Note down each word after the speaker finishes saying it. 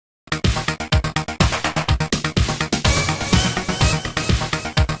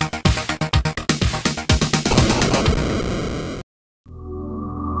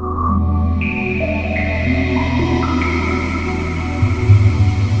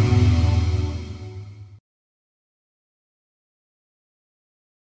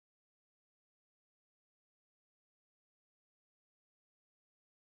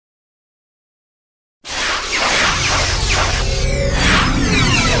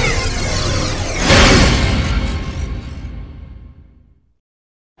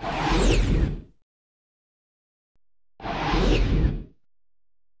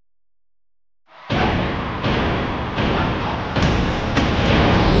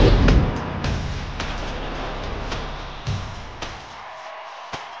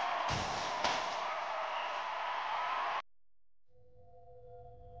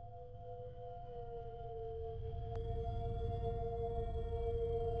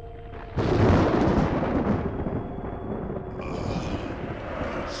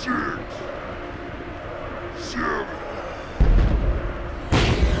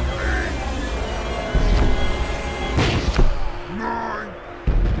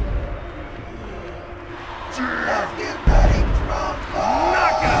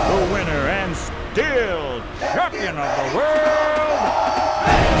champion of the world.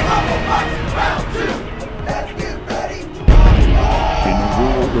 In a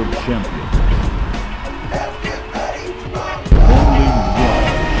world of champions, only one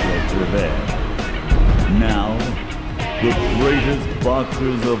shall prevail. Now, the greatest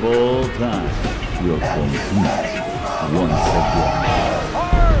boxers of all time will compete once again.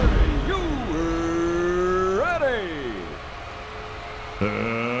 Are you ready?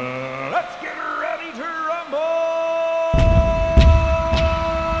 Let's get ready to rumble!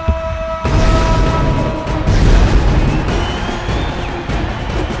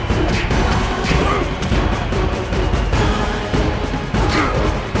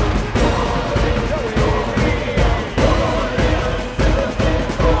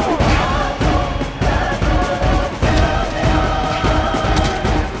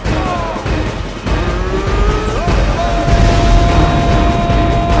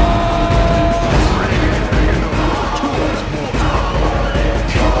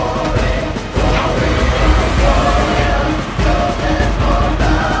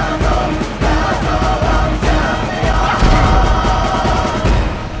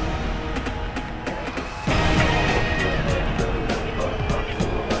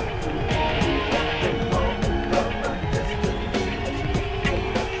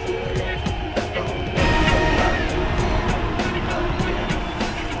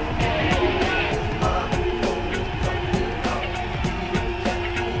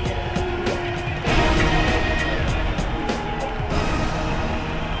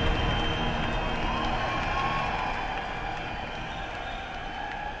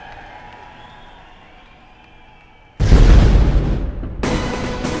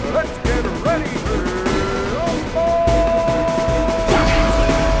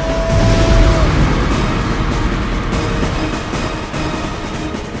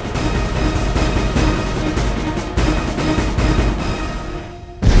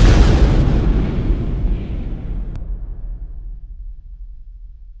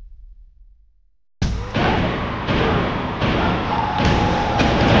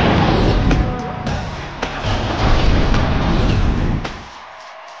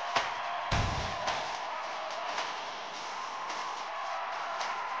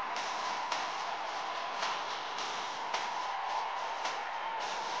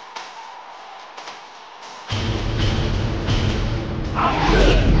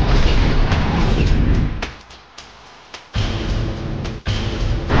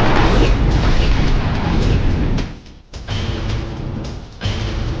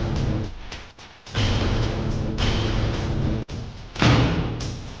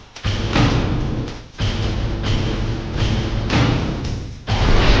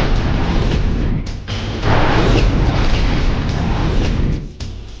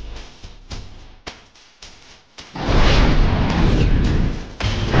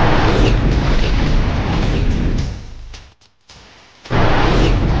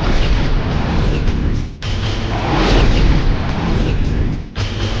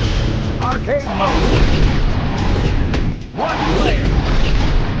 Arcade mode. One player.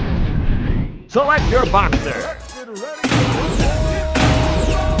 Select your boxer.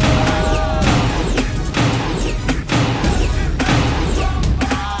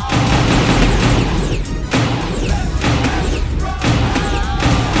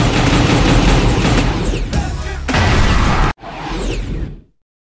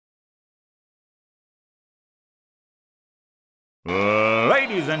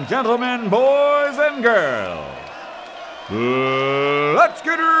 Ladies and gentlemen, boys and girls, let's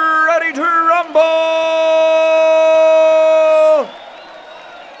get ready to rumble!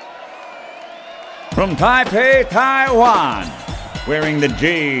 From Taipei, Taiwan, wearing the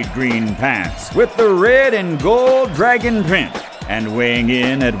jade green pants with the red and gold dragon print, and weighing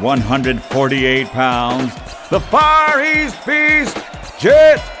in at 148 pounds, the Far East Beast,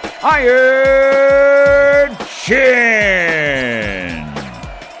 Jet Iron Chin!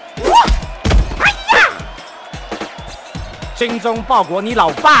 精忠报国，你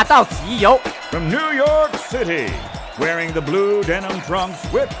老爸到此一游。 From New York City, wearing the blue denim trunks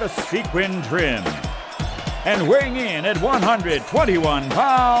with the sequin trim, and weighing in at 121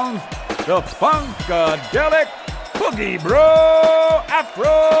 pounds, the Funkadelic Boogie Bro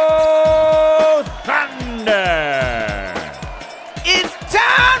Afro Thunder. It's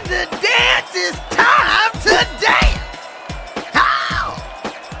time to dance! It's time to dance!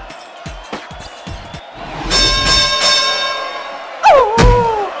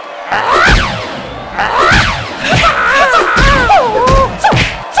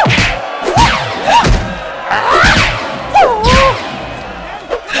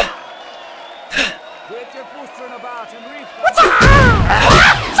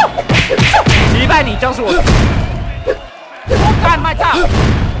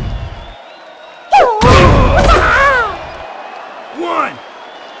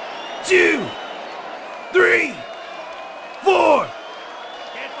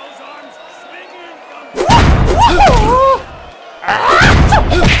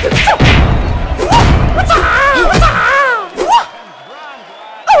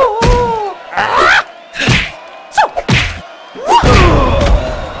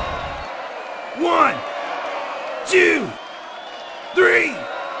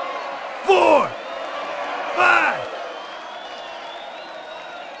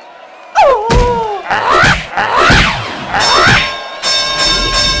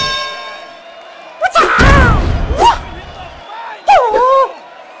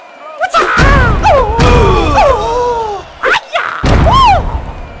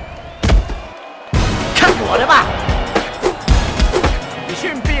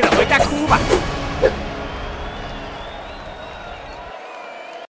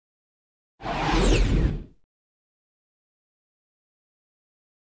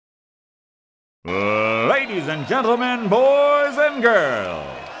 Ladies and gentlemen, boys and girls,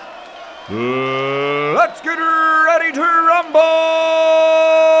 let's get ready to rumble!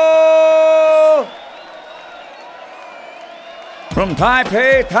 From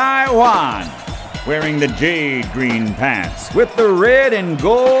Taipei, Taiwan, wearing the jade green pants with the red and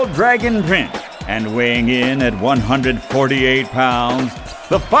gold dragon print, and weighing in at 148 pounds,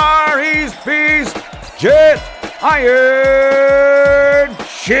 the Far East Beast, Jet Iron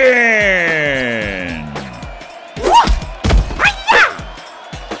Chin!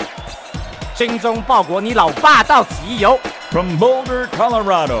 精忠报国，你老爸到极有。 From Boulder,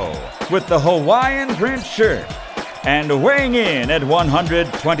 Colorado, with the Hawaiian print shirt, and weighing in at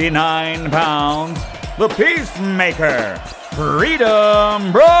 129 pounds, the Peacemaker,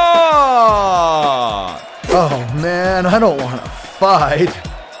 Freedom Broad! Oh man, I don't want to fight.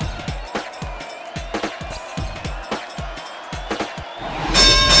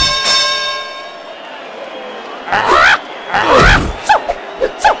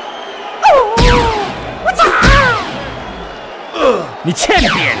 You 欠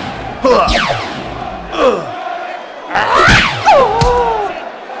扁！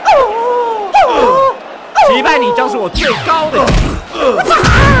击败你将是我最高的。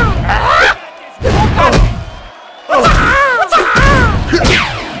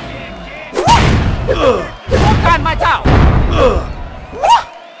干麦套！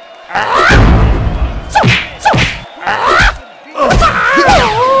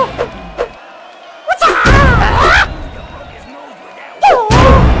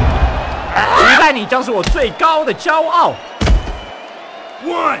你将是我最高的骄傲。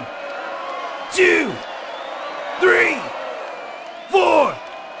1, 2, 3, 4.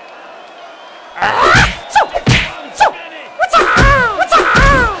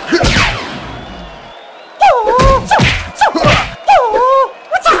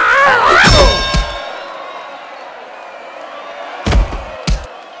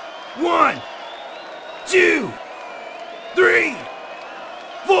 One, 2, 3,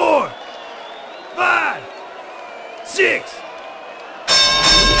 4, 5, 6.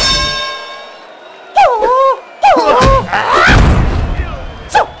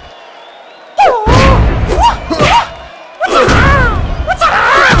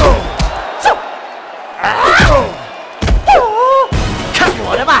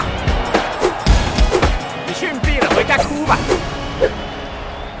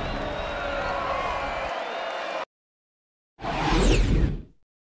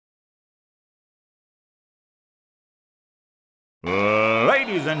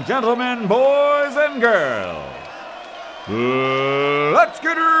 Ladies and gentlemen, boys and girls, let's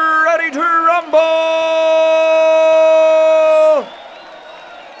get ready to rumble!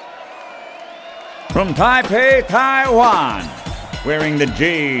 From Taipei, Taiwan, wearing the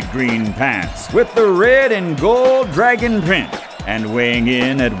jade green pants with the red and gold dragon print, and weighing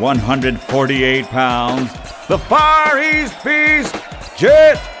in at 148 pounds, the Far East Beast,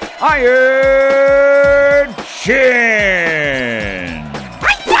 Jet Iron Chin!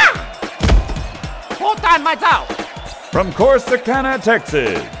 From Corsicana,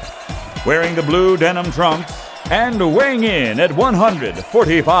 Texas, wearing the blue denim trunks and weighing in at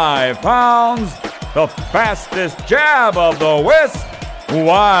 145 pounds, the fastest jab of the West,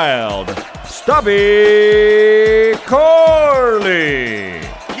 Wild Stubby Corley.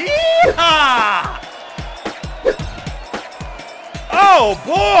 Yeehaw! Oh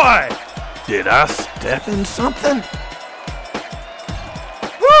boy! Did I step in something?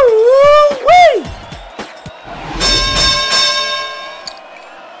 Woo-wee!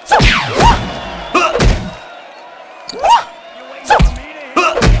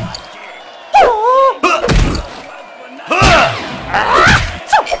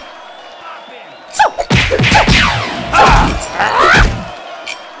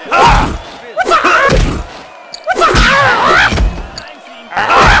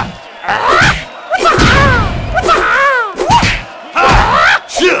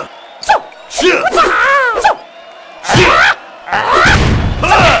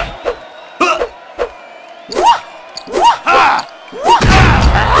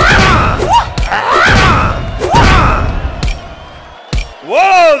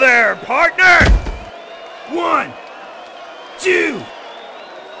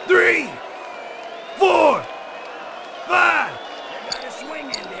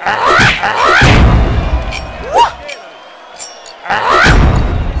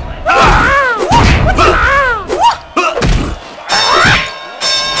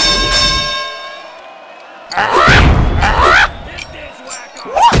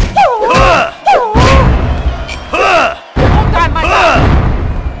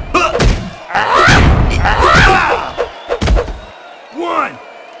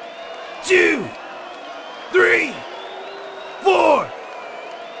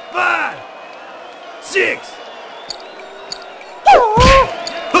 6.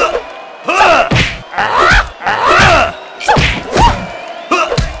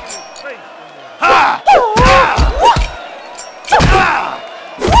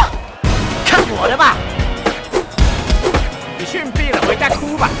看我的吧！你逊毙了，回家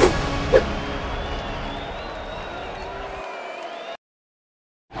哭吧。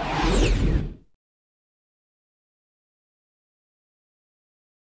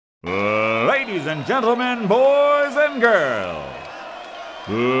 Ladies and gentlemen, boys and girls,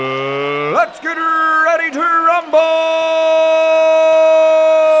 let's get ready to rumble!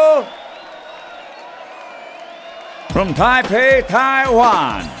 From Taipei,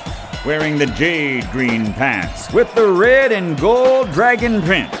 Taiwan, wearing the jade green pants with the red and gold dragon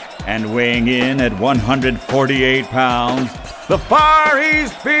print, and weighing in at 148 pounds, the Far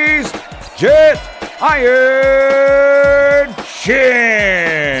East Beast, Jet Iron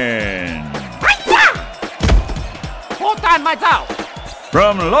Chin! 破蛋卖照。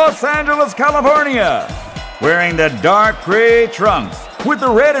 From Los Angeles, California, wearing the dark gray trunks with the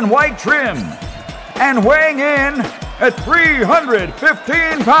red and white trim, and weighing in at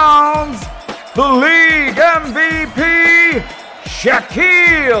 315 pounds, the league MVP,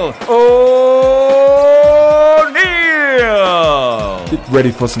 Shaquille O'Neal! Get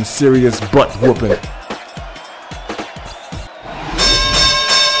ready for some serious butt whooping.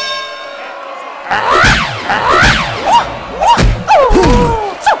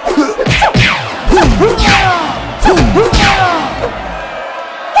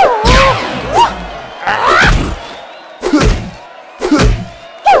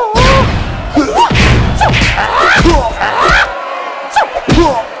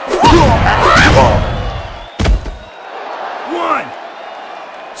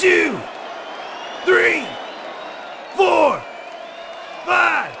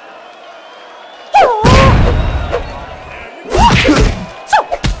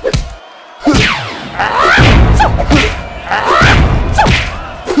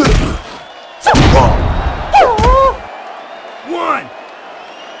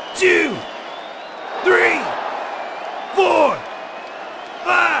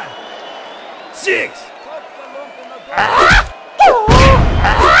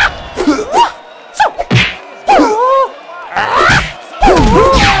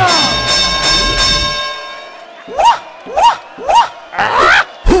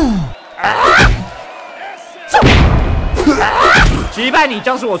击败你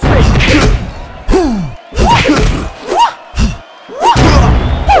将是我最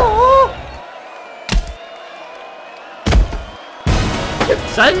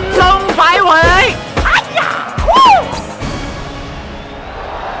神龙摆尾！哎呀！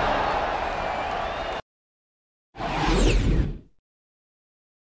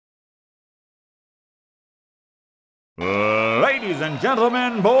 Ladies and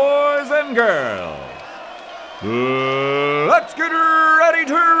gentlemen, boys and girls, let's get ready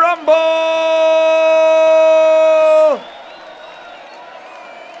to rumble!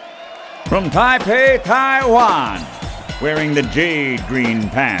 From Taipei, Taiwan, wearing the jade green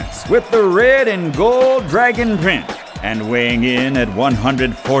pants with the red and gold dragon print, and weighing in at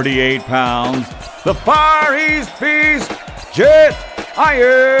 148 pounds, the Far East Beast, Jet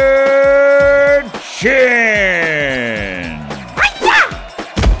Iron Chin!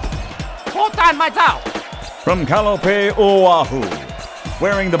 破蛋卖照！ From Kalope, Oahu,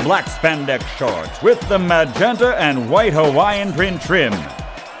 wearing the black spandex shorts with the magenta and white Hawaiian print trim,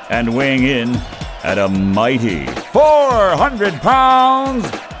 and weighing in at a mighty 400 pounds,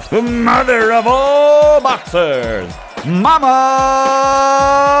 the mother of all boxers, Mama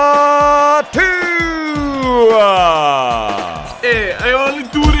Tua! Hey, I only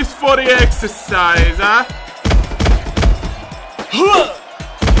do this for the exercise, huh?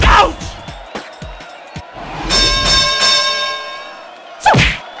 Ouch!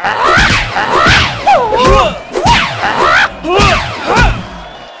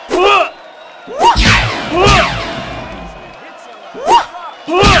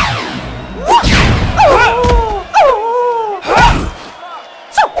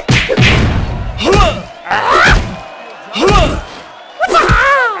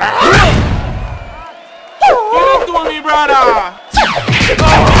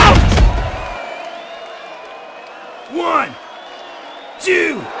 One,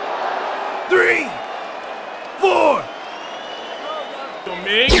 two, three, four. To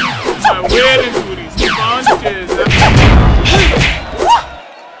me, my wedding duties, bunches.